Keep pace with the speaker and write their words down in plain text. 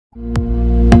Next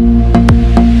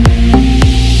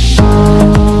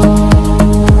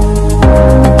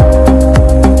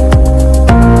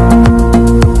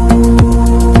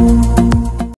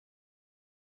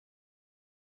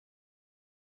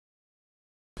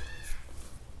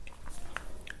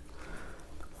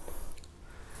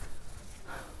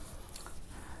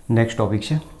topic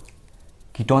है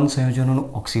ketone संयोजनों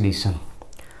oxidation.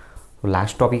 तो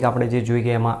लास्ट टॉपिक आपणे जे जोई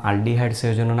गया एमां आल्डिहाइड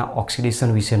संयोजनों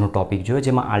ऑक्सीडेशन विशेनो टॉपिक जोयो,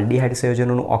 जेमां आल्डिहाइड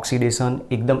संयोजनों ऑक्सीडेशन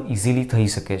एकदम इजीली थई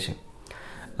शके छे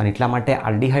अने एटला माटे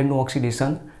आल्डिहाइडनुं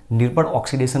ऑक्सीडेशन निर्बळ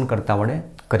ऑक्सीडेशन करता वडे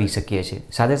करी शकीए छीए।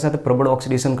 साथे साथे प्रबळ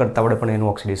ऑक्सीडेशन करता वडे पण एनुं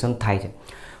ऑक्सीडेशन थाय छे,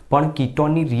 पण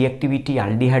कीटोननी रिएक्टिविटी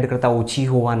आल्डिहाइड करता ओછી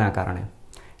होवाना कारणे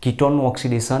कीटोनનું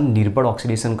ऑक्सीडेशन निर्बळ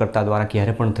ऑक्सीडेशन करता द्वारा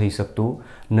क्यारे पण थई शकतुं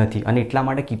नथी अने एटला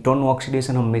माटे कीटोनનું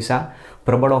ऑक्सीडेशन हमेशा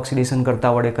प्रबळ ऑक्सीडेशन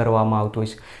करता वडे करवामां आवतुं होय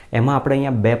छे। एमां आपणे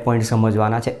अहींया बे पॉइंट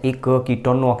समजवाना छे, एक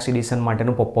कीटोनનું ऑक्सीडेशन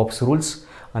माटेनो पोपऑप्स रूल्स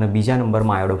अने बीजा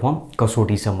नंबरमां आयोडोफॉर्म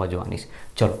कसोटी समजवानी छे।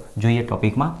 चलो जोईए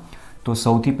टॉपिकमां। तो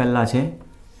सौथी पहेला छे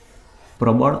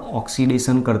प्रबळ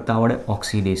ऑक्सीडेशन करता वडे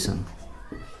ऑक्सीडेशन।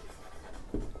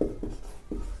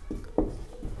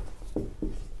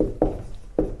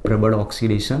 प्रबळ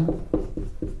ऑक्सीडेशन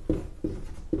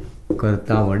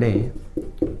करता वडे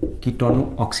कीटोनનું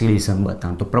ऑक्सीडेशन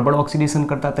बताव। तो प्रबळ ऑक्सीडेशन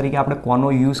करता तरीके आपणे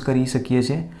कोनो यूज करी शकीए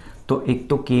छे, तो एक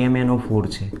तो KMnO4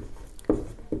 छे,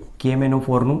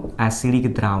 KMnO4 નું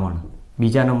एसिडिक द्रावण,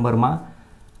 बीजा नंबरमां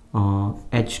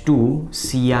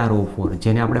H2CrO4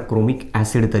 जेने आपणे क्रोमिक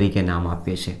एसिड तरीके नाम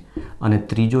आपीए छे, अने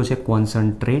त्रीजो छे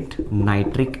कॉन्सन्ट्रेट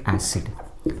नाइट्रिक एसिड।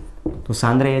 तो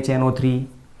सांद्र HNO3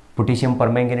 पोटेशियम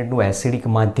परमेंगनेटનું एसिडिक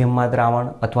माध्यममां द्रावण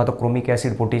अथवा तो chromic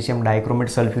acid potassium dichromate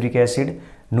sulphuric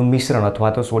एसिडનું मिश्रण अथवा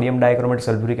तो सोडियम डायक्रोमेट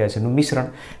सल्फ्यूरिक एसिडનું मिश्रण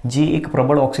जे एक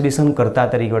प्रबळ ऑक्सीडेशन करता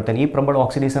तरीके वर्तन। ये प्रबळ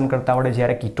ऑक्सीडेशन करता वडे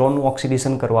ज्यारे कीटोनનું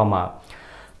ऑक्सीडेशन करवामां आवे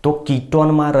तो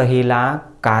कीटोनमां रहेला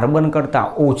कार्बन करता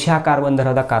ओछा कार्बन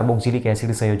धरावता कार्बोक्सिलिक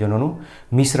एसिड संयोजनोनुं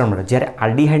मिश्रण मळे। ज्यारे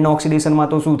आल्डिहाइडना ऑक्सीडेशनमां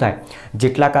तो शुं थाय,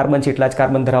 जेटला कार्बन छे एटला ज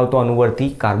कार्बन धरावतो अनुवर्ती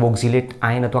कार्बोक्सिलेट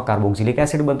आयन अथवा कार्बोक्सिलिक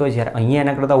एसिड बनतो होय। ज्यारे अहींया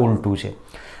एना करता उलटुं छे,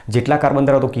 जेटला कार्बन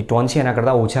धरावतो कीटोन छे एना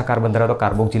करता ओछा कार्बन धरावतो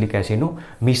कार्बोक्सिलिक एसिडनुं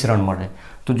मिश्रण मळे।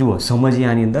 तो जुओ समजीए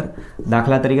आनी अंदर।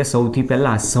 दाखला तरीके सौथी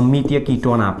पहेला समितीय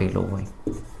कीटोन आपेलो होय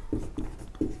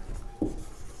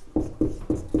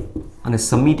अने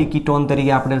समितीय कीटोन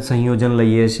तरीके आपणे संयोजन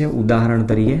लईए छीए, उदाहरण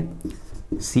तरीके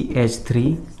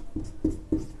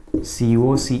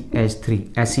CH3COCH3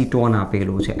 एसीटोन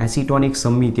आपेलो छे। एसीटोन एक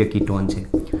समितीय कीटोन छे।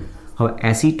 हवे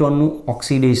एसीटोननुं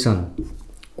ऑक्सीडेशन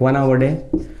कोना वडे,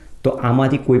 तो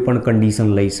आमांथी कोईपण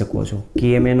कंडीशन लई शको छो।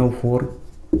 KMnO4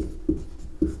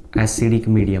 एसिडिक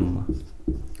मीडियम में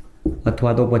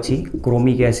अथवा तो पछी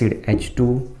क्रोमिक एसिड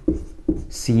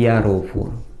H2CrO4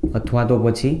 अथवा तो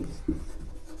पछी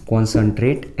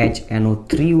कॉन्सन्ट्रेट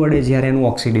HNO3 वडे ज्यारे एनुं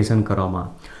ऑक्सीडेशन करवामां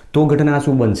तो घटना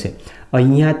शुं बनशे,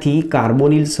 अहींयाथी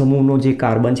कार्बोनिल समूहनो जे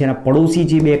कार्बन छे एना पड़ोशी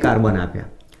जे बे कार्बन आप्या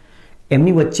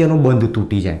एमनी वच्चेनो बंध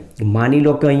तूटी जाय। मानी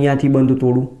लो के अहींयाथी बंध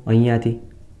तोड़ूं, अहींयाथी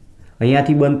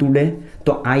बंध तूटे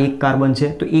तो आ एक कार्बन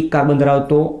है, तो एक कार्बन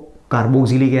धरावतो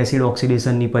कार्बोक्सिलिक एसिड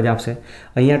ऑक्सीडेशन निपज आपसे।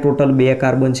 अहींया टोटल 2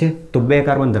 कार्बन है, तो 2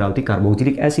 कार्बन धरावती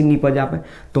कार्बोक्सिलिक एसिड निपज आपे।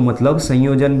 तो मतलब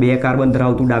संयोजन 2 कार्बन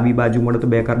धरावतुं डाबी बाजू मळे तो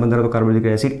 2 carbon धरावतो carboxylic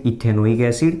acid ethanoic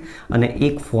acid अने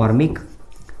एक फॉर्मिक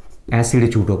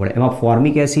एसिड छूटो पड़े। एमां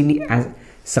फॉर्मिक एसिडनी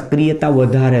सक्रियता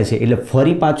वधारे छे એટલે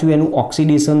ફરી પાછું એનું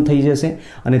ઓક્સિડેશન થઈ જશે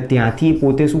અને ત્યાંથી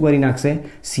પોતે શું કરી નાખશે,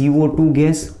 CO2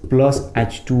 gas plus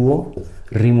H2O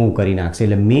remove करी नाखशे।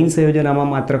 એટલે मेन संयोजन आमां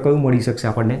मात्र कयुं मळी शकशे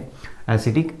आपणने,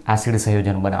 एसिडिक एसिड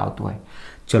संयोजन बनावतुं होय।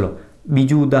 चलो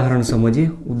बीजुं उदाहरण समझीए।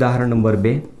 उदाहरण नंबर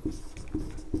 2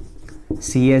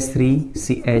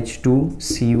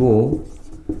 CH3CH2CO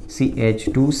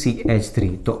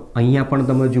CH2CH3। तो अहींया पण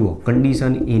तमे जुओ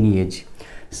कंडीशन एनी ज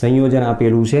संयोजन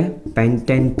आपेलुं छे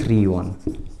पेंटेन 3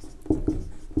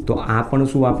 तो आ पण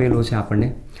शुं आपेलो छे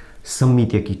आपणने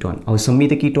समितीय कीटोन। हवे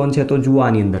समितीय कीटोन है तो जुओ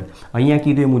आनी अंदर अहींया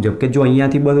कीधुं ए मुजब के जो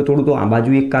अहींयाथी बंध तोड़ूं तो आ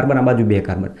बाजू 1 कार्बन आ बाजू 2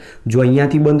 कार्बन, जो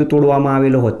अहींयाथी बंध तोड़वामां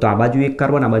आवेलो होत तो आ बाजू 1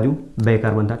 कार्बन आ बाजू 2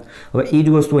 कार्बन थात। हवे ए ज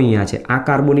वस्तु अहींया छे, आ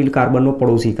कार्बोनिल कार्बननो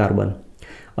पड़ोशी कार्बन,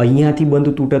 अहींयाथी बंध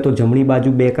तूटे तो जमणी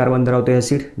बाजू 2 कार्बन धरावतो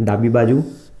एसिड, डाबी बाजू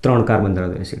 3 कार्बन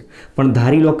धरावतो एसिड। पण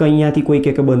धारी लो के अहींयाथी कोई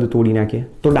के बंध तोड़ी नाखे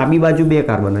तो डाबी बाजू 2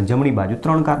 कार्बन अने जमणी बाजू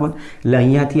 3 कार्बन, એટલે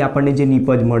अहींयाथी आपणने जे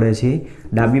निपज मळे छे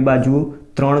डाबी बाजू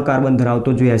 3 कार्बन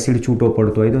धरावतो जो एसिड छूटो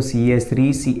पड़तो होय तो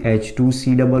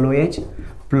CH3CH2COOH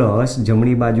प्लस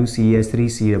जमणी बाजू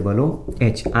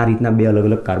CH3COOH। आ रीतना 2 अलग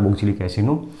अलग कार्बोक्सिलिक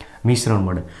एसिडनुं मिश्रण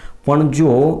मळे। पण जो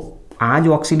आज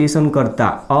ऑक्सीडेशन करता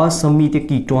असमितीय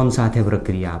कीटोन साथे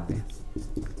प्रक्रिया आपे,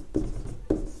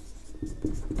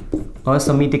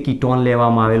 असमितीय कीटोन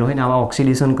लेवामां आवेलो होय ने आवा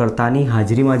ऑक्सीडेशन करतानी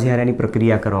हाजरीमां ज्यारे एनी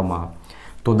प्रक्रिया करवामां आवे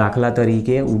તો દાખલા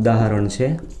તરીકે ઉદાહરણ છે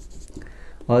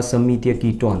અસમિતીય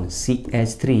કીટોન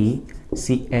CH3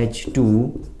 CH2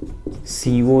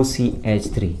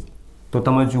 COCH3. તો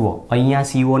તમે જુઓ અહીંયા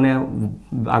CO ને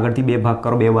આગળથી બે ભાગ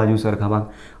કરો, બે બાજુ સરખા ભાગ.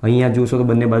 અહીંયા જોશો તો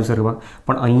બંને બાજુ સરખા ભાગ,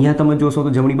 પણ અહીંયા તમે જોશો તો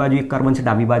જમણી બાજુ એક કાર્બન છે,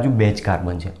 ડાબી બાજુ બે જ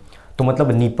કાર્બન છે. તો મતલબ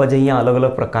નિપજ અહીંયા અલગ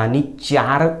અલગ પ્રકારની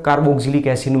 4 કાર્બોક્સિલિક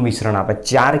એસિડનું મિશ્રણ આપે.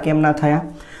 4 કેમ ના થયા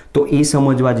તો એ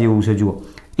સમજવા જેવું છે. જુઓ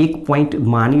એક પોઈન્ટ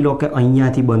માની લો કે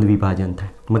અહીંયાથી બંધ વિભાજન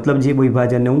થાય, મતલબ જે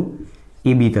વિભાજનને હું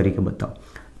AB તરીકે બતાવું.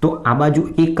 તો આ બાજુ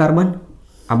એક કાર્બન,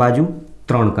 આ બાજુ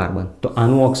 3 કાર્બન. તો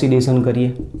આનું ઓક્સિડેશન કરીએ.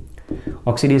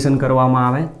 ઓક્સિડેશન કરવામાં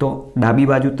આવે તો ડાબી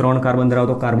બાજુ 3 કાર્બન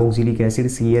ધરાવતો carboxylic acid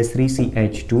CH3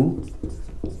 CH2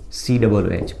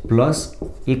 COOH plus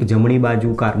એક જમણી બાજુ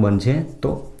કાર્બન છે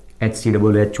તો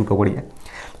HCOOH છૂટો પડી જાય.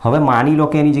 હવે માની લો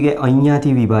કે એની જગ્યાએ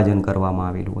અહીંયાથી વિભાજન કરવામાં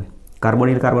આવેલું હોય,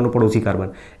 કાર્બોનિલ કાર્બનનું પડોશી કાર્બન,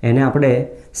 એને આપણે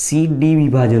CD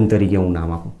વિભાજન તરીકે હું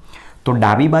નામ આપું. તો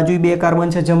ડાબી બાજુ 2 કાર્બન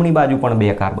છે, જમણી બાજુ પણ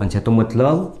 2 કાર્બન છે. તો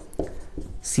મતલબ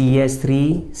CH3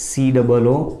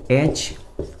 COOH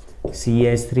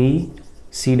CH3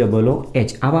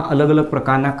 COOH આવા અલગ અલગ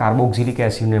પ્રકારના કાર્બોક્સિલિક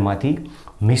એસિડમાંથી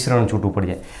મિશ્રણ છૂટું પડી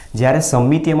જાય. જ્યારે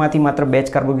સમમિતીયમાંથી માત્ર 2 જ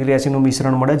કાર્બોક્સિલિક એસિડનું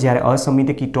મિશ્રણ મળે, જ્યારે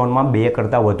અસમિતીય કીટોનમાં 2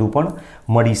 કરતાં વધુ પણ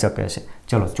મળી શકે છે.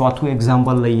 ચલો ચોથું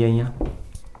એક્ઝામ્પલ લઈએ. અહીંયા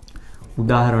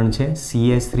ઉદાહરણ છે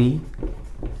CH3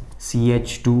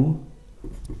 CH2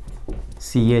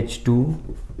 CH2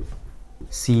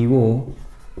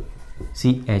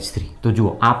 COCH3. તો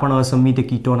જુઓ આ પણ અસમિતીય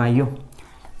કીટોન આવ્યો.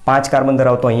 5 કાર્બન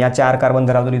ધરાવતો, અહીંયા 4 કાર્બન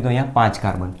ધરાવતો લીધો, અહીંયા 5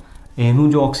 કાર્બન. એનું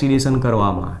જો ઓક્સિડેશન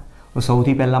કરવામાં આવે તો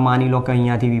સૌથી પહેલાં માની લો કે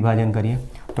અહીંયાથી વિભાજન કરીએ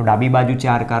તો ડાબી બાજુ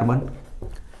 4 carbon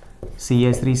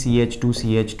CH3 CH2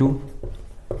 CH2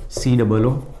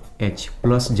 COOH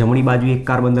plus જમણી બાજુ 1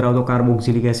 કાર્બન ધરાવતો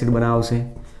કાર્બોક્સિલિક એસિડ બનાવશે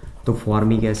તો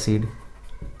ફોર્મિક એસિડ.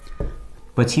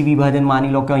 પછી વિભાજન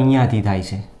માની લો કે અહીંયાથી થાય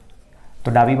છે તો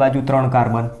ડાબી બાજુ 3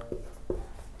 carbon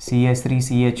CH3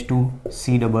 CH2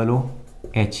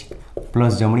 COOH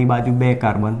plus જમણી બાજુ 2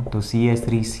 કાર્બન તો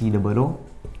CH3 COOH.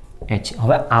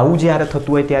 હવે આવું જ્યારે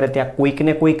થતું હોય ત્યારે ત્યાં કોઈક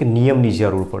ને કોઈક નિયમની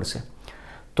જરૂર પડશે.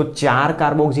 તો 4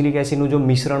 કાર્બોક્સિલિક એસિડનું જો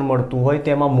મિશ્રણ મળતું હોય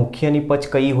તેમાં મુખ્ય નિપજ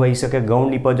કઈ હોઈ શકે, ગૌણ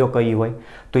નિપજો કઈ હોય,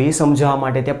 તો એ સમજાવવા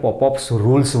માટે ત્યાં પોપઅપ્સ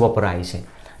રૂલ્સ વપરાય છે,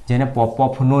 જેને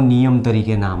પોપઅપનો નિયમ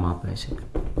તરીકે નામ આપે છે.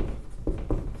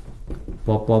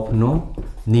 પોપઅપનો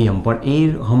નિયમ. પણ એ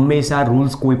હંમેશા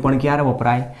રૂલ્સ કોઈ પણ ક્યારે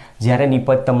વપરાય જ્યારે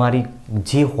નિપજ તમારી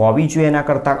જે હોવી જોઈએ એના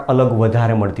કરતાં અલગ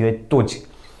વધારે મળતી હોય તો જ.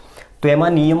 તો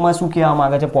એમાં નિયમમાં શું કહેવા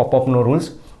માંગે છે પોપઅપનો રૂલ્સ,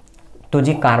 તો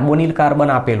જે કાર્બોનિલ કાર્બન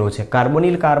આપેલો છે,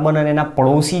 કાર્બોનિલ કાર્બન અને એના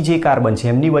પડોશી જે કાર્બન છે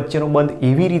એમની વચ્ચેનો બંધ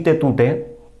એવી રીતે તૂટે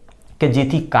કે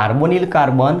જેથી કાર્બોનિલ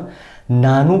કાર્બન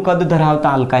નાનું કદ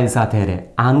ધરાવતા આલ્કાઇલ સાથે રહે.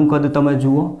 આનું કદ તમે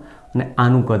જુઓ અને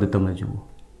આનું કદ તમે જુઓ.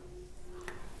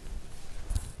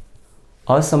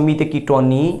 અસમિતીય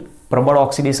કીટોનની પ્રબળ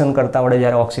ઓક્સિડેશન કરતા વડે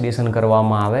જ્યારે ઓક્સિડેશન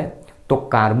કરવામાં આવે તો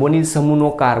કાર્બોનિલ સમૂહનો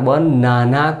કાર્બન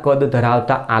નાના કદ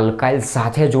ધરાવતા આલ્કાઇલ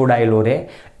સાથે જોડાયેલો રહે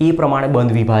એ પ્રમાણે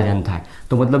બંધ વિભાજન થાય.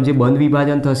 તો મતલબ જે બંધ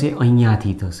વિભાજન થશે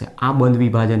અહીંયાથી થશે. આ બંધ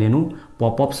વિભાજન એનું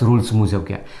પોપઅપ્સ રૂલ્સ મુજબ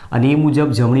કહેવાય. અને એ મુજબ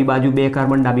જમણી બાજુ 2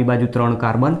 કાર્બન, ડાબી બાજુ 3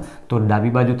 કાર્બન, તો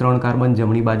ડાબી બાજુ 3 કાર્બન,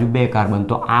 જમણી બાજુ 2 કાર્બન.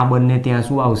 તો આ બંને ત્યાં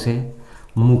શું આવશે?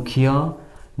 મુખ્ય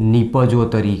નિપજો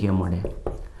તરીકે મળે.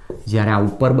 જ્યારે આ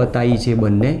ઉપર બતાવી છે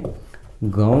બંને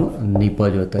ગૌણ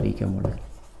નિપજો તરીકે મળે.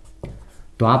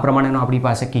 તો આ પ્રમાણેનો આપણી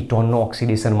પાસે કીટોનનો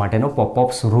ઓક્સિડેશન માટેનો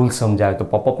પોપઅપ્સ રૂલ્સ સમજાવે. તો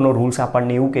પોપઅપનો રૂલ્સ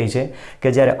આપણને એવું કહે છે કે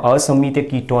જ્યારે અસમિતીય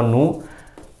કીટોનનું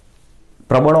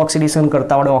પ્રબળ ઓક્સિડેશન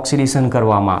કરતા વડે ઓક્સિડેશન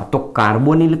કરવામાં તો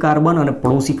કાર્બોનિલ કાર્બન અને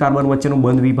પડોશી કાર્બન વચ્ચેનું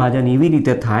બંધ વિભાજન એવી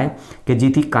રીતે થાય કે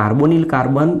જેથી કાર્બોનિલ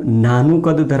કાર્બન નાનું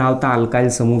કદ ધરાવતા આલ્કાઇલ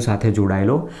સમૂહ સાથે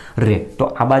જોડાયેલો રહે. તો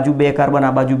આ બાજુ 2 કાર્બન,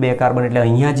 આ બાજુ 2 કાર્બન, એટલે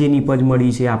અહીંયા જે નિપજ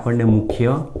મળી છે આપણને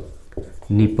મુખ્ય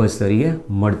નિપજ તરીકે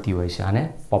મળતી હોય છે. અને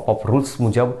પોપઅપ રૂલ્સ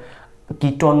મુજબ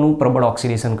કીટોનનું પ્રબળ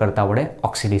ઓક્સિડેશન કરતા વડે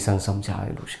ઓક્સિડેશન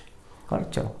સમજાવેલું છે.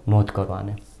 ચલો નોંધ કરો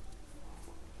આને.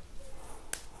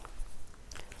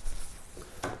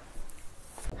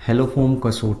 હેલોફોર્મ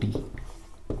કસોટી.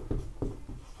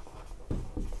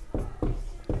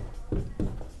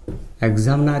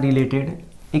 એક્ઝામના રિલેટેડ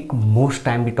એક મોસ્ટ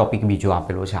ટાઈમલી ટોપિક બીજો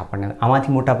આપેલો છે આપણને.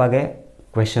 આમાંથી મોટાભાગે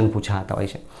ક્વેશ્ચન પૂછાતા હોય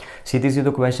છે.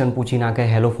 સીધો ક્વેશ્ચન પૂછી નાખે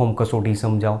હેલોફોર્મ કસોટી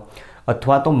સમજાવો,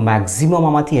 અથવા તો મેક્ઝિમમ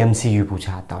આમાંથી MCQ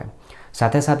પૂછાતા હોય.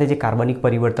 સાથે સાથે જે કાર્બનિક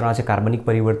પરિવર્તનો છે, કાર્બનિક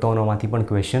પરિવર્તનોમાંથી પણ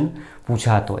ક્વેશ્ચન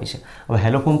પૂછાતો હોય છે. હવે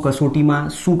હેલોફોર્મ કસોટીમાં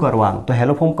શું કરવાનું? તો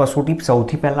હેલોફોર્મ કસોટી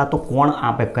સૌથી પહેલાં તો કોણ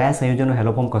આપે, કયા સંયોજનો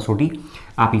હેલોફોર્મ કસોટી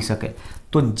આપી શકે?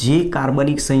 તો જે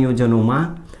કાર્બનિક સંયોજનોમાં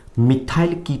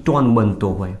મિથાઇલ કીટોન બનતો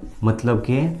હોય, મતલબ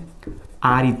કે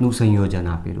આ રીતનું સંયોજન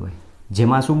આપેલું હોય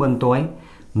જેમાં શું બનતો હોય?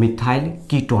 Methyl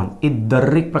ketone. એ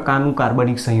દરેક પ્રકારનું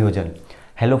કાર્બનિક સંયોજન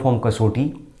હેલોફોર્મ કસોટી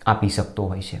આપી શકતો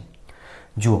હોય છે.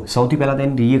 જુઓ સૌથી પહેલાં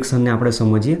તેની રિએક્શનને આપણે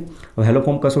સમજીએ. હવે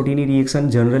હેલોફોર્મ કસોટીની રિએક્શન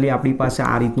જનરલી આપણી પાસે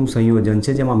આ રીતનું સંયોજન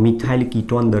છે જેમાં મિથાઇલ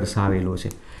કીટોન દર્શાવેલો છે.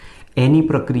 એની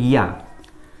પ્રક્રિયા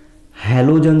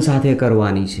હેલોજન સાથે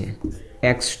કરવાની છે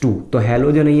X2. તો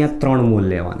હેલોજન અહીંયા 3 મોલ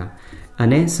લેવાના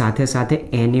અને સાથે સાથે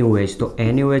NaOH. તો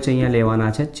NaOH અહીંયા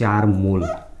લેવાના છે 4 મોલ.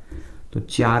 તો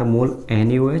 4 મોલ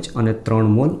NaOH અને 3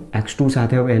 મોલ X2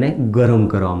 સાથે એને ગરમ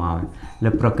કરવામાં આવે. એટલે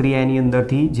પ્રક્રિયા એની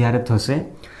અંદરથી જ્યારે થશે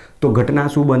તો ઘટના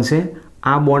શું બનશે?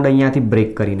 આ બોન્ડ અહીંયાથી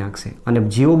બ્રેક કરી નાખશે અને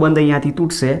જેવો બંધ અહીંયાથી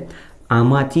તૂટશે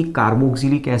આમાંથી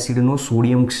કાર્બોક્સિલિક એસિડનો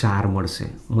સોડિયમ ક્ષાર મળશે.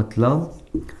 મતલબ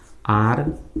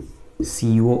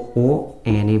RCOO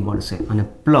Na મળશે અને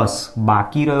પ્લસ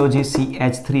બાકી રહ્યો જે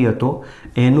CH3 હતો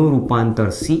એનું રૂપાંતર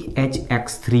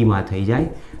CHX3માં થઈ જાય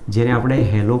જેને આપણે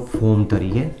હેલોફોર્મ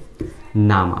તરીકે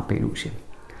નામ આપેલું છે.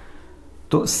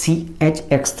 તો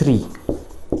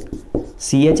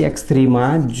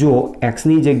CHX3માં જો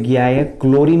Xની જગ્યાએ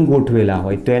ક્લોરીન ગોઠવેલા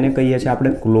હોય તો એને કહીએ છીએ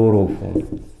આપણે ક્લોરોફોર્મ.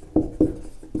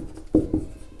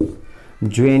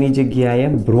 જો એની જગ્યાએ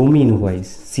બ્રોમિન હોય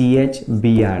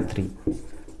CHBr3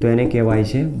 તો એને કહેવાય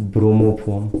છે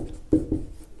બ્રોમોફોર્મ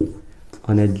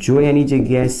અને જો એની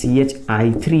જગ્યાએ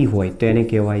CHI3 હોય તો એને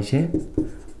કહેવાય છે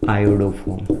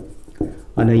આયોડોફોર્મ.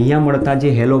 અને અહીંયા મળતા જે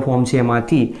હેલોફોર્મ છે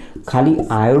એમાંથી ખાલી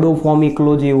આયોડોફોર્મ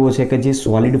એકલો જ એવો છે કે જે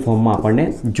સોલિડ ફોર્મમાં આપણને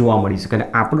જોવા મળી શકે. અને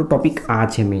આપણો ટોપિક આ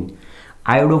છે મેઇન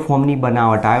આયોડોફોર્મની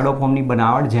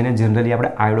બનાવટ જેને જનરલી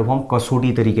આપણે આયોડોફોર્મ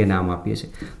કસોટી તરીકે નામ આપીએ છીએ.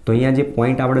 તો અહીંયા જે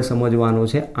પોઈન્ટ આપણે સમજવાનો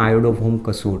છે આયોડોફોર્મ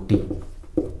કસોટી.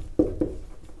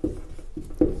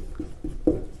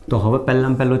 તો હવે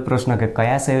પહેલો જ પ્રશ્ન કે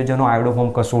કયા સંયોજનો આયોડોફોર્મ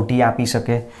કસોટી આપી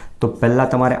શકે? તો પહેલાં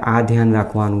તમારે આ ધ્યાન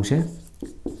રાખવાનું છે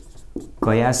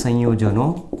કયા સંયોજનો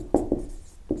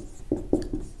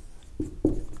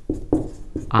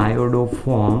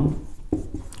આયોડોફોર્મ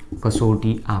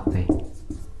કસોટી આપે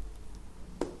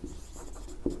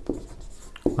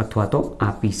અથવા તો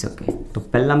આપી શકે. તો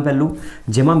પહેલું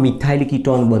જેમાં મિથાઇલ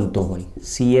કીટોન બનતો હોય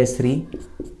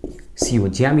CH3CO,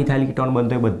 જ્યાં મિથાઇલ કીટોન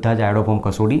બનતો હોય બધા જ આયોડોફોર્મ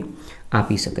કસોટી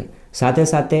આપી શકે. સાથે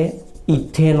સાથે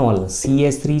ઇથેનોલ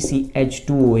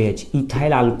CH3CH2OH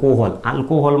ઇથાઇલ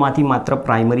આલ્કોહોલમાંથી માત્ર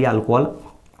પ્રાઇમરી આલ્કોહોલ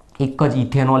એક જ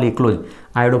ઇથેનોલ એકલો જ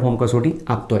આયોડોફોર્મ કસોટી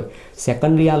આપતો હોય.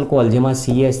 સેકન્ડરી આલ્કોહોલ જેમાં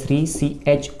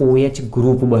CH3CHOH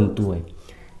ગ્રુપ બનતું હોય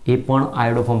એ પણ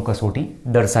આયોડોફોર્મ કસોટી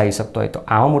દર્શાવી શકતો હોય. તો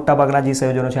આવા મોટાભાગના જે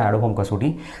સંયોજનો છે આયોડોફોર્મ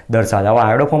કસોટી દર્શાવે. હવે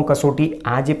આયોડોફોર્મ કસોટી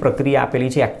આ જે પ્રક્રિયા આપેલી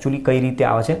છે એકચ્યુઅલી કઈ રીતે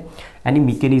આવે છે એની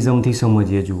મિકેનિઝમથી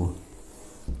સમજીએ. જુઓ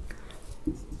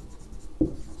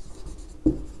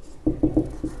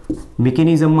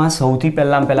મિકેનિઝમમાં સૌથી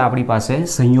પહેલાં આપણી પાસે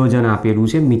સંયોજન આપેલું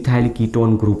છે મિથાઇલ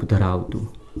કીટોન ગ્રુપ ધરાવતું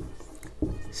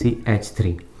CH3.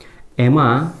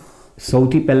 એમાં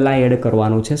સૌથી પહેલાં એડ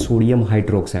કરવાનું છે સોડિયમ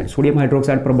હાઇડ્રોક્સાઇડ. સોડિયમ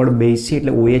હાઇડ્રોક્સાઇડ પ્રબળ બેઝ છે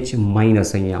એટલે OH-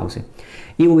 અહીંયા આવશે.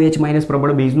 એ OH-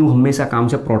 પ્રબળ બેઝનું હંમેશા કામ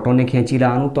છે પ્રોટોનને ખેંચી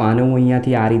લાવવાનું. તો આને હું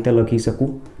અહીંયાથી આ રીતે લખી શકું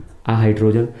આ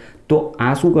હાઇડ્રોજન. તો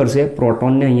આ શું કરશે?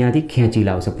 પ્રોટોનને અહીંયાથી ખેંચી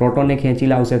લાવશે. પ્રોટોનને ખેંચી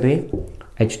લાવશે તો એ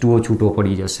H2O છૂટો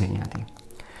પડી જશે. અહીંયાથી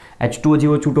H2O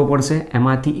જેવો છૂટો પડશે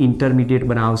એમાંથી ઇન્ટરમીડિયેટ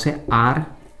બનાવશે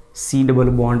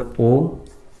RC=O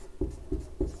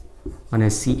અને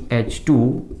CH2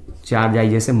 ચાર્જ આવી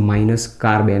જશે માઇનસ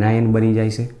કાર્બેનાયન બની જાય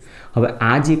છે. હવે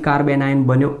આ જે કાર્બેનાયન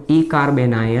બન્યો એ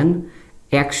કાર્બેનાયન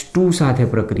X2 સાથે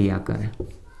પ્રક્રિયા કરે.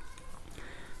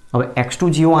 હવે X2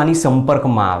 જેવો આની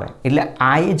સંપર્કમાં આવે એટલે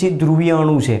આ એ જે ધ્રુવીય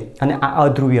અણુ છે અને આ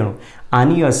અધ્રુવીય અણુ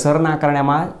આની અસરના કારણે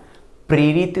આમાં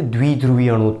પ્રેરિત દ્વિધ્રુવીય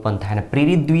અણુ ઉત્પન્ન થાય. અને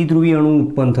પ્રેરિત દ્વિધ્રુવીય અણુ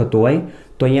ઉત્પન્ન થતો હોય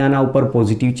તો અહીંયા આના ઉપર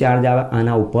પોઝિટિવ ચાર્જ આવે,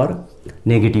 આના ઉપર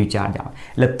નેગેટિવ ચાર્જ આવે.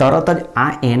 એટલે તરત જ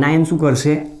આ એનાયન શું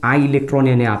કરશે? આ ઇલેક્ટ્રોન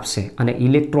એને આપશે અને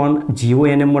ઇલેક્ટ્રોન જેવો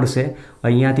એને મળશે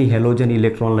અહીંયાથી હેલોજન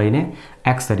ઇલેક્ટ્રોન લઈને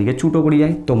X તરીકે છૂટો પડી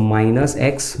જાય. તો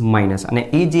 -X- અને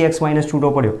એ જે X-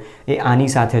 છૂટો પડ્યો એ આની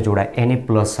સાથે જોડાય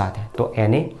Na+ સાથે. તો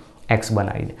એને X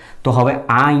બનાવી દે. તો હવે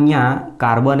આ અહીંયા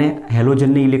કાર્બને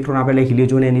હેલોજનને ઇલેક્ટ્રોન આપે એટલે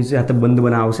હિલિયોજન એની સાથે બંધ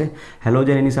બનાવશે.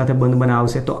 હેલોજન એની સાથે બંધ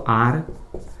બનાવશે તો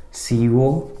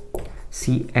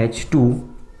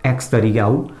RCOCH2X તરીકે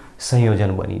આવું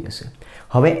સંયોજન બની જશે.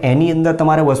 હવે એની અંદર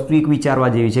તમારે વસ્તુ એક વિચારવા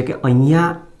જેવી છે કે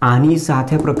અહીંયા આની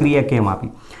સાથે પ્રક્રિયા કેમ આપી?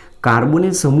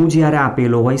 કાર્બોનિલ સમૂહ જ્યારે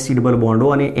આપેલો હોય સીડબલ બોન્ડો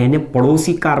અને એને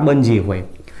પડોશી કાર્બન જે હોય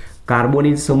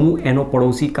કાર્બોનિલ સમૂહ એનો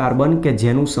પડોશી કાર્બન કે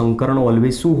જેનું સંકરણ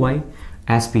ઓલવેઝ શું હોય?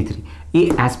 sp3. એ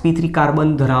sp3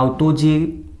 કાર્બન ધરાવતો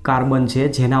જે કાર્બન છે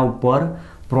જેના ઉપર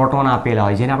પ્રોટોન આપેલા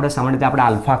હોય જેને આપણે સામાન્ય રીતે આપણે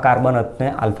આલ્ફા કાર્બન અને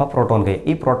આલ્ફા પ્રોટોન કહીએ.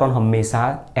 એ પ્રોટોન હંમેશા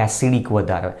એસિડિક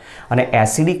વધારે હોય અને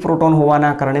એસિડિક પ્રોટોન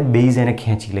હોવાના કારણે બેઝ એને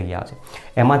ખેંચી લઈ આવે છે.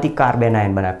 એમાંથી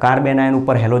કાર્બેનાયન બનાવે. કાર્બેનાયન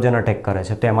ઉપર હેલોજન અટેક કરે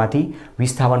છે તો એમાંથી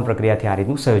વિસ્થાપન પ્રક્રિયાથી આ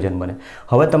રીતનું સંયોજન બને.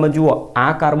 હવે તમે જુઓ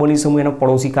આ કાર્બોનિલ સમૂહ એનો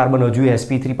પડોશી કાર્બન હજુ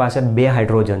sp3 પાસે 2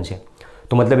 હાઇડ્રોજન છે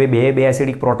તો મતલબ એ બે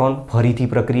એસિડિક પ્રોટોન ફરીથી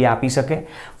પ્રક્રિયા આપી શકે.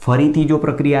 ફરીથી જો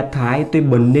પ્રક્રિયા થાય તો એ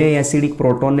બંને એસિડિક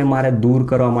પ્રોટોનને મારે દૂર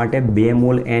કરવા માટે 2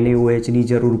 મોલ NaOHની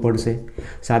જરૂર પડશે.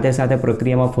 સાથે સાથે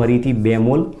પ્રક્રિયામાં ફરીથી 2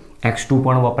 મોલ X2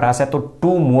 પણ વપરાશે, તો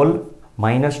 2 મોલ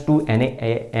 -2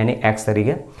 NaX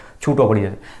તરીકે છૂટો પડી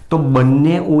જશે. તો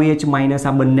બંને OH માઇનસ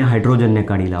આ બંને હાઇડ્રોજનને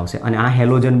કાઢી લાવશે અને આ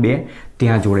હેલોજન 2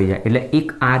 ત્યાં જોડાઈ જાય એટલે એક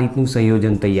આ રીતનું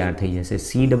સંયોજન તૈયાર થઈ જશે. C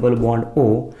ડબલ બોન્ડ O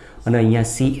અને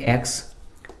અહીંયા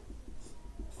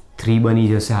CX3 બની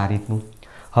જશે આ રીતનું.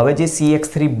 હવે જે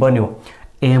CX3 બન્યો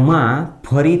એમાં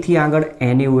ફરીથી આગળ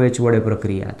NaOH વડે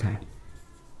પ્રક્રિયા થાય.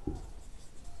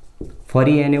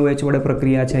 ફરી NaOH વડે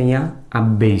પ્રક્રિયા છે, અહીંયા આ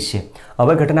બેઝ છે.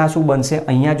 હવે ઘટના શું બનશે?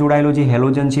 અહીંયા જોડાયેલો જે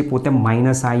હેલોજન છે પોતે -I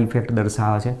ઇફેક્ટ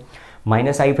દર્શાવે છે.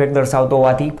 -I ઇફેક્ટ દર્શાવતો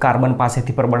હોવાથી કાર્બન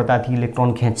પાસેથી પ્રબળતાથી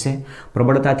ઇલેક્ટ્રોન ખેંચશે.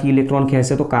 પ્રબળતાથી ઇલેક્ટ્રોન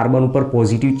ખેંચશે તો કાર્બન ઉપર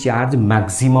પોઝિટિવ ચાર્જ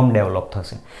મેક્સિમમ ડેવલપ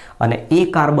થશે અને એ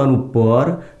કાર્બન ઉપર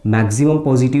મેક્સિમમ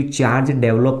પોઝિટિવ ચાર્જ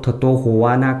ડેવલપ થતો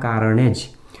હોવાના કારણે જ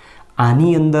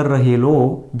આની અંદર રહેલો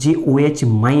જે OH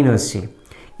માઇનસ છે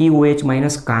એ OH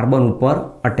માઇનસ કાર્બન ઉપર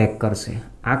અટેક કરશે.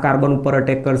 આ કાર્બન ઉપર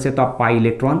અટેક કરશે તો આ પાઈ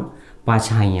ઇલેક્ટ્રોન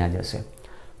પાછા અહીંયા જશે.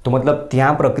 તો મતલબ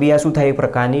ત્યાં પ્રક્રિયા શું થાય? એ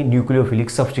પ્રકારની ન્યુક્લિયોફિલિક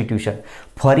સબસ્ટિટ્યુશન.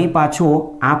 ફરી પાછો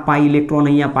આ પાઈ ઇલેક્ટ્રોન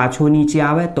અહીંયા પાછો નીચે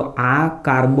આવે તો આ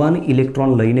કાર્બન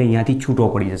ઇલેક્ટ્રોન લઈને અહીંયાથી છૂટો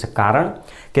પડી જશે, કારણ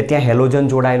કે ત્યાં હેલોજન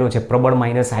જોડાયેલો છે પ્રબળ -I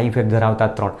ઇફેક્ટ ધરાવતા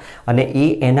 3 અને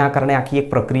એના કારણે આખી એક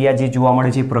પ્રક્રિયા જે જોવા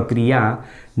મળે છે પ્રક્રિયા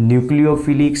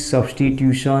ન્યુક્લિયોફિલિક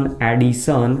સબસ્ટિટ્યુશન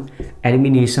એડિશન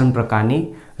એલિમિનેશન પ્રકારની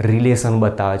રિલેશન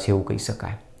બતાવે છે એવું કહી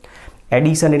શકાય.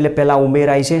 એડિશન એટલે પહેલાં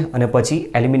ઉમેરાય છે અને પછી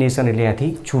એલિમિનેશન એટલે ત્યાંથી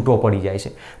છૂટો પડી જાય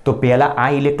છે. તો પહેલાં આ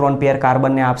ઇલેક્ટ્રોન પેર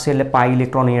કાર્બનને આપશે એટલે પાઈ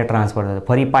ઇલેક્ટ્રોન અહીંયા ટ્રાન્સફર થશે.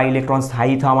 ફરી પાઈ ઇલેક્ટ્રોન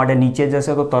સ્થાયી થવા માટે નીચે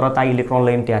જશે તો તરત આ ઇલેક્ટ્રોન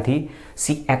લઈને ત્યાંથી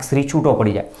CX3 છૂટો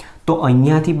પડી જાય. તો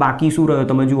અહીંયાથી બાકી શું રહ્યો?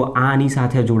 તમે જુઓ, આ આની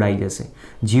સાથે જોડાઈ જશે.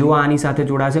 જેવો આની સાથે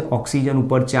જોડાશે ઓક્સિજન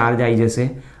ઉપર ચાર્જ આવી જશે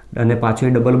અને પાછો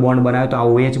એ ડબલ બોન્ડ બનાવે તો આ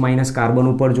OH માઇનસ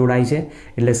કાર્બન ઉપર જોડાય છે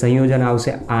એટલે સંયોજન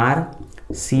આવશે R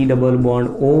C double bond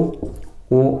O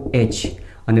OH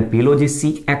અને પેલો જે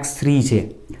CX3 છે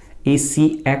એ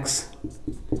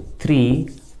CX3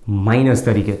 માઇનસ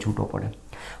તરીકે છૂટો પડે.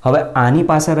 હવે આની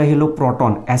પાસે રહેલો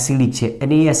પ્રોટોન એસિડિક છે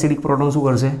અને એ એસિડિક પ્રોટોન શું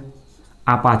કરશે?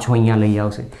 આ પાછો અહીંયા લઈ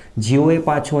આવશે. જેવો એ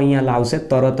પાછો અહીંયા લાવશે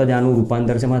તરત જ આનું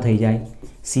રૂપાંતર શેમાં થઈ જાય?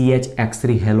 CHX3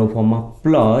 હેલો ફોર્મમાં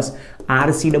plus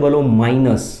RCOO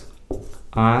minus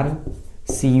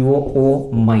RCOO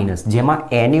minus, જેમાં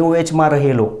NaOH માં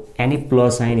રહેલો એની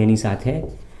પ્લસ સાઇન એની સાથે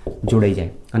જોડાઈ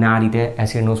જાય અને આ રીતે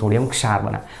એસિડનો સોડિયમ ક્ષાર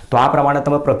બનાવે. તો આ પ્રમાણે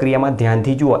તમે પ્રક્રિયામાં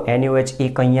ધ્યાનથી જુઓ, NaOH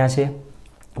એક અહીંયા છે,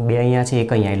 2 અહીંયા છે,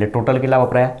 1 અહીંયા, એટલે ટોટલ કેટલા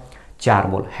વપરાયા? 4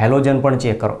 મોલ. હેલોજન પણ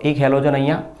ચેક કરો, 1 હેલોજન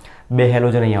અહીંયા, 2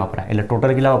 હેલોજન અહીંયા વપરાય એટલે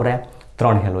ટોટલ કેટલા વપરાયા?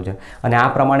 3 હેલોજન. અને આ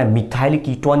પ્રમાણે મિથાઇલ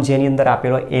કીટોન જેની અંદર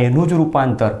આપેલો એનું જ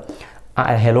રૂપાંતર આ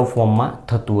હેલો ફોર્મમાં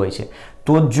થતું હોય છે.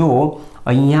 તો જો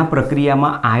અહીંયા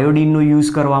પ્રક્રિયામાં આયોડિનનો યુઝ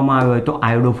કરવામાં આવ્યો હોય તો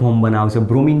આયોડો ફોર્મ બનાવશે,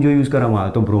 બ્રોમિન જો યુઝ કરવામાં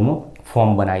આવે તો બ્રોમો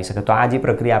ફોર્મ બનાવી શકે. તો આ જે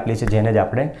પ્રક્રિયા આપેલી છે જેને જ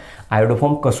આપણે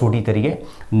આયોડોફોર્મ કસોટી તરીકે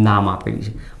નામ આપેલી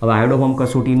છે. હવે આયોડોફોર્મ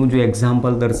કસોટીનું જો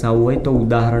એક્ઝામ્પલ દર્શાવવું હોય તો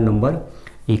ઉદાહરણ નંબર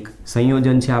 1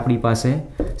 સંયોજન છે આપણી પાસે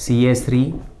CH3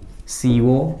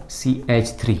 CO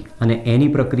CH3 અને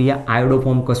એની પ્રક્રિયા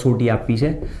આયોડોફોર્મ કસોટી આપી છે.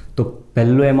 તો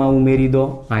પહેલો એમાં ઉમેરી દો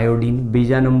આયોડિન,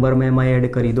 બીજા નંબરમાં એમાં એડ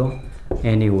કરી દો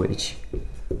NaOH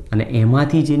અને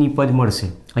એમાંથી જે નિપજ મળશે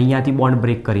અહીંયાથી બોન્ડ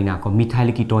બ્રેક કરી નાખો. મિથાઇલ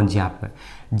કીટોન જે આપે,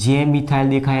 જે મિથાઇલ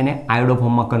દેખાય એને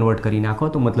આયોડોફોર્મમાં કન્વર્ટ કરી નાખો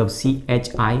તો મતલબ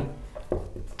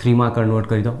CHI3માં કન્વર્ટ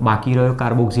કરી દો. બાકી રહ્યો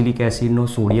કાર્બોક્સિલિક એસિડનો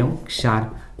સોડિયમ ક્ષાર,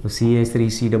 તો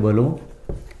CH3COO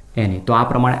Na. તો આ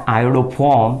પ્રમાણે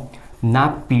આયોડોફોર્મના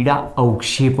પીળા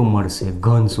અવક્ષેપ મળશે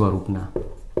ઘન સ્વરૂપના.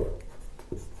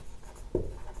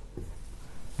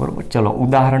 બરોબર, ચલો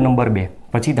ઉદાહરણ નંબર 2.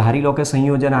 પછી ધારી લો કે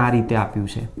સંયોજન આ રીતે આપ્યું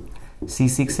છે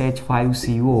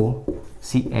C6H5CO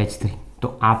CH3. તો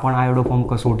આ પણ આયોડોફોર્મ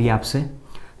કસોટી આપશે.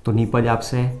 તો નિપજ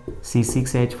આપશે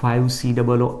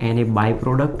C6H5COO Na by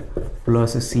product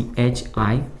plus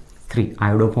CHI3.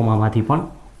 આયોડોફોર્મ આમાંથી પણ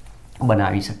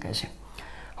બનાવી શકે છે.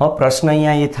 હવે પ્રશ્ન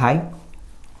અહીંયા એ થાય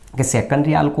કે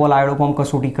સેકન્ડરી આલ્કોહોલ આયોડોફોર્મ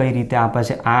કસોટી કઈ રીતે આપે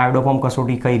છે, આ આયોડોફોર્મ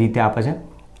કસોટી કઈ રીતે આપે છે?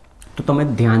 તો તમે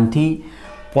ધ્યાનથી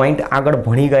પોઈન્ટ આગળ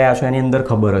ભણી ગયા છો એની અંદર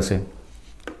ખબર હશે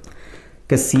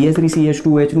કે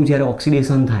CH3CH2OHનું જ્યારે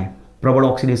ઓક્સિડેશન થાય, પ્રબળ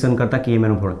ઓક્સિડેશન કરતાં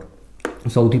KMNO પ્રોડક્ટ,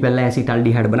 સૌથી પહેલાં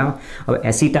એસિટાલ્ડિહાઇડ બનાવો. હવે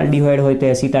એસિટાલ્ડિહાઇડ હોય તો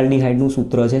એસિટાલ્ડિહાઇડનું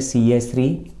સૂત્ર છે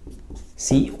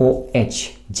CH3COH,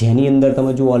 જેની અંદર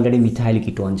તમે જુઓ ઓલરેડી મિથાઇલ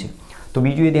કીટોન છે. તો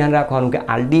બીજું એ ધ્યાન રાખવાનું કે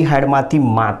આલ્ડિહાઇડમાંથી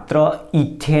માત્ર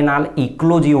ઇથેનાલ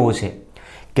એકલો જ એવો છે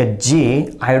કે જે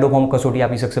આયોડોફોર્મ કસોટી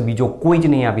આપી શકશે, બીજો કોઈ જ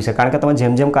નહીં આપી શકે. કારણ કે તમે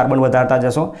જેમ જેમ કાર્બન વધારતા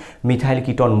જશો મિથાઇલ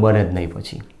કીટોન બને જ નહીં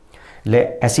પછી. એટલે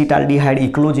એસિટાલ્ડિહાઇડ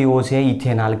એકલો જ એવો છે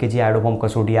ઇથેનોલ કે જે આયોડોફોર્મ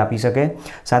કસોટી આપી શકે.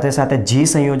 સાથે સાથે જે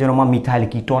સંયોજનોમાં મિથાઇલ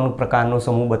કીટોન પ્રકારનો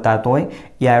સમૂહ બતાવતો હોય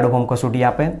એ આયોડોફોર્મ કસોટી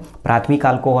આપે. પ્રાથમિક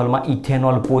આલ્કોહોલમાં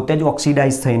ઇથેનોલ પોતે જ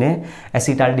ઓક્સિડાઇઝ થઈને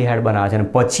એસિટાલ્ડિહાઇડ બનાવે છે અને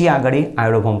પછી આગળ એ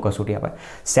આયોડોફોર્મ કસોટી આપે.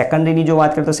 સેકન્ડરીની જો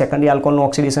વાત કરીએ તો સેકન્ડરી આલ્કોહોલનું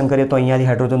ઓક્સિડેશન કરીએ તો અહીંયાથી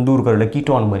હાઇડ્રોજન દૂર કરે એટલે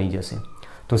કીટોન બની જશે.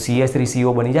 તો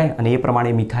CH3CO બની જાય અને એ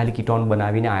પ્રમાણે મિથાઇલ કીટોન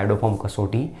બનાવીને આયોડોફોર્મ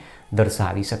કસોટી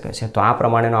દર્શાવી શકે છે. તો આ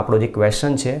પ્રમાણેનો આપણો જે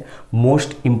ક્વેશ્ચન છે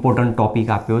મોસ્ટ ઇમ્પોર્ટન્ટ ટોપિક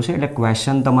આપ્યો છે. એટલે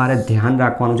ક્વેશ્ચન તમારે ધ્યાન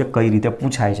રાખવાનું છે કઈ રીતે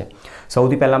પૂછાય છે.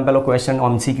 સૌથી પહેલો ક્વેશ્ચન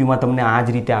MCQમાં તમને આ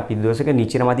જ રીતે આપી દીધો છે કે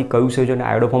નીચેનામાંથી કયું સંયોજન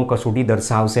આયોડોફોર્મ કસોટી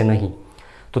દર્શાવશે નહીં.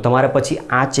 તો તમારે પછી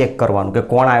આ ચેક કરવાનું કે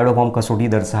કોણ આયોડોફોર્મ કસોટી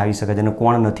દર્શાવી શકે છે અને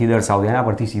કોણ નથી દર્શાવતું. એના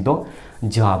પરથી સીધો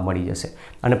જવાબ મળી જશે.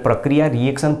 અને પ્રક્રિયા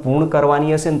રિએક્શન પૂર્ણ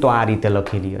કરવાની હશે ને તો આ રીતે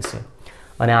લખેલી હશે.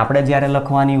 અને આપણે જ્યારે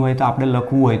લખવાની હોય તો આપણે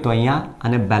લખવું હોય તો અહીંયા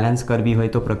અને બેલેન્સ કરવી હોય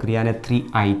તો પ્રક્રિયાને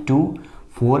 3I2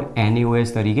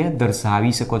 4NaOH તરીકે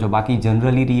દર્શાવી શકો છો. બાકી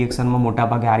જનરલી રિએક્શનમાં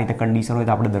મોટાભાગે આ રીતે કન્ડિશન હોય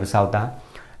તો આપણે દર્શાવતા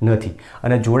નથી.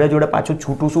 અને જોડે જોડે પાછું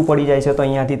છૂટું શું પડી જાય છે તો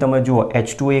અહીંયાથી તમે જુઓ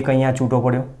H2 એક અહીંયા છૂટો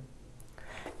પડ્યો.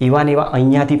 એવા ને એવા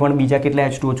અહીંયાથી પણ બીજા કેટલા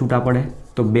H2O છૂટા પડે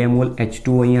તો 2 મોલ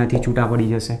H2O અહીંયાથી છૂટા પડી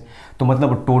જશે. તો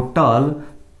મતલબ ટોટલ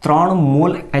 3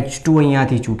 મોલ H2O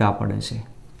અહીંયાથી છૂટા પડે છે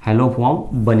હેલોફોર્મ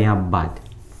બન્યા બાદ.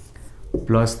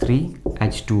 +3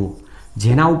 H2O.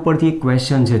 જેના ઉપરથી એક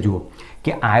ક્વેશ્ચન છે જુઓ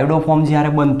કે આયોડોફોર્મ જ્યારે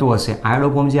બનતો હશે,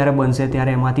 આયોડોફોર્મ જ્યારે બનશે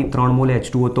ત્યારે એમાંથી 3 મોલ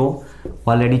H2O તો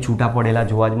ઓલરેડી છૂટા પડેલા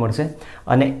જોવા જ મળશે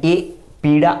અને એ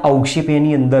પીળા અવક્ષેપ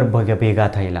એની અંદર ભેગા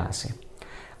થયેલા હશે.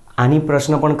 આની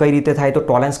પ્રશ્ન પણ કઈ રીતે થાય તો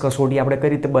ટોલેન્સ કસોટી આપણે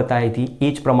કઈ રીતે બતાવી હતી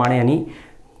એ જ પ્રમાણે એની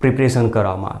પ્રિપરેશન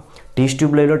કરવામાં આવે. ટેસ્ટ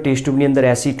ટ્યુબ લઈ લો, ટેસ્ટ ટ્યુબની અંદર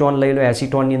એસિટોન લઈ લો,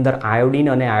 એસિટોનની અંદર આયોડિન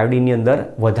અને આયોડિનની અંદર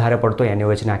વધારે પડતો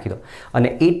NaOH નાખી દો અને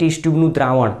એ ટેસ્ટ ટ્યુબનું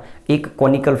દ્રાવણ એક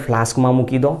કોનિકલ ફ્લાસ્કમાં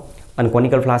મૂકી દો અને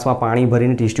કોનિકલ ફ્લાસ્કમાં પાણી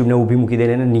ભરીને ટેસ્ટ ટ્યુબને ઊભી મૂકી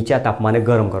દઈને એને નીચા તાપમાને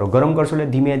ગરમ કરો. ગરમ કરશો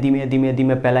એટલે ધીમે ધીમે ધીમે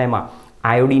ધીમે પહેલાં એમાં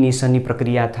આયોડિનેશનની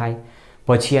પ્રક્રિયા થાય,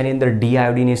 પછી એની અંદર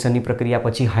ડીઆયોડિનેશનની પ્રક્રિયા,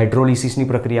 પછી હાઇડ્રોલિસિસની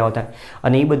પ્રક્રિયાઓ થાય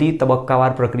અને એ બધી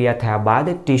તબક્કાવાર પ્રક્રિયા થયા બાદ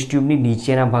ટેસ્ટ ટ્યુબની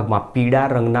નીચેના ભાગમાં પીળા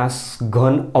રંગના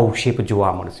ઘન અવક્ષેપ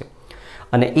જોવા મળશે.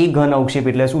 અને એ ઘન અવક્ષેપ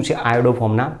એટલે શું છે?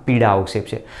 આયોડોફોર્મના પીળા અવક્ષેપ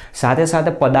છે. સાથે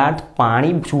સાથે પદાર્થ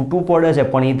પાણી છૂટું પડે છે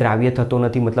પણ એ દ્રાવ્ય થતો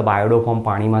નથી. મતલબ આયોડોફોર્મ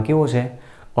પાણીમાં કેવો છે?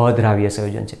 અદ્રાવ્ય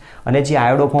સંયોજન છે. અને જે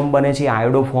આયોડોફોર્મ બને છે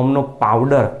આયોડોફોર્મનો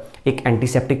પાવડર એક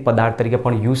એન્ટિસેપ્ટિક પદાર્થ તરીકે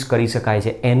પણ યુઝ કરી શકાય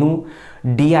છે. એનું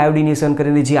ડીઆયોડિનેશન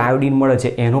કરીને જે આયોડિન મળે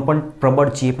છે એનો પણ પ્રબળ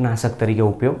ચેપનાશક તરીકે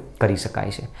ઉપયોગ કરી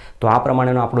શકાય છે. તો આ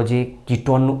પ્રમાણેનો આપણો જે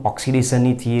કીટોનનું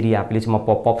ઓક્સિડેશનની થિયરી આપેલી છે એમાં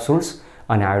પોપ-અપ સોર્સ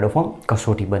અને આયોડોફોર્મ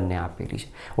કસોટી બંને આપેલી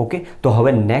છે. ઓકે, તો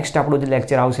હવે નેક્સ્ટ આપણો જે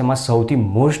લેક્ચર આવશે એમાં સૌથી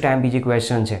મોસ્ટ બીજી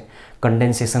ક્વેશ્ચન છે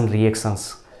કન્ડેન્સેશન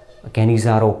રિએક્શન્સ,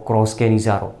 કેનિઝારો, ક્રોસ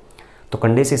કેનિઝારો. તો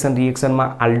કન્ડેન્સેશન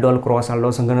રિએક્શનમાં આલ્ડોલ ક્રોસ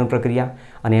આલ્ડોલ સંઘનન પ્રક્રિયા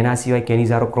અને એના સિવાય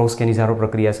કેનિઝારો ક્રોસ કેનિઝારો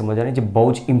પ્રક્રિયા સમજવાની જે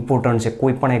બહુ જ ઇમ્પોર્ટન્ટ છે.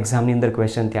 કોઈ પણ એક્ઝામની અંદર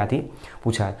ક્વેશ્ચન ત્યાંથી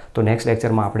પૂછાય. તો નેક્સ્ટ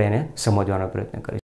લેક્ચરમાં આપણે એને સમજવાનો પ્રયત્ન કરીશું.